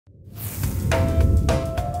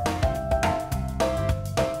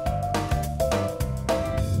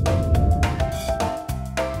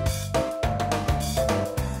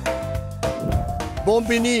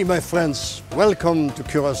Bonbini, my friends. Welcome to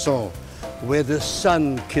Curaçao, where the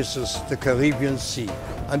sun kisses the Caribbean Sea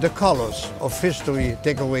and the colors of history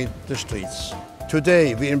decorate the streets.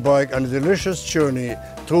 Today we embark on a delicious journey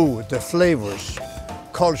through the flavors,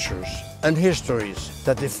 cultures and histories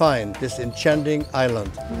that define this enchanting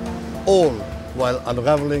island, all while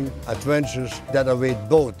unraveling adventures that await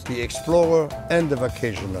both the explorer and the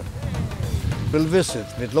vacationer. We'll visit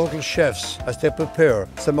with local chefs as they prepare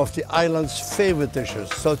some of the island's favorite dishes,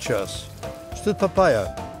 such as stewed papaya,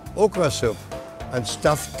 okra soup, and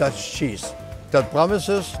stuffed Dutch cheese that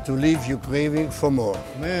promises to leave you craving for more.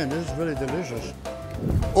 Man, this is really delicious.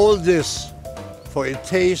 All this for a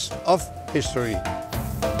taste of history.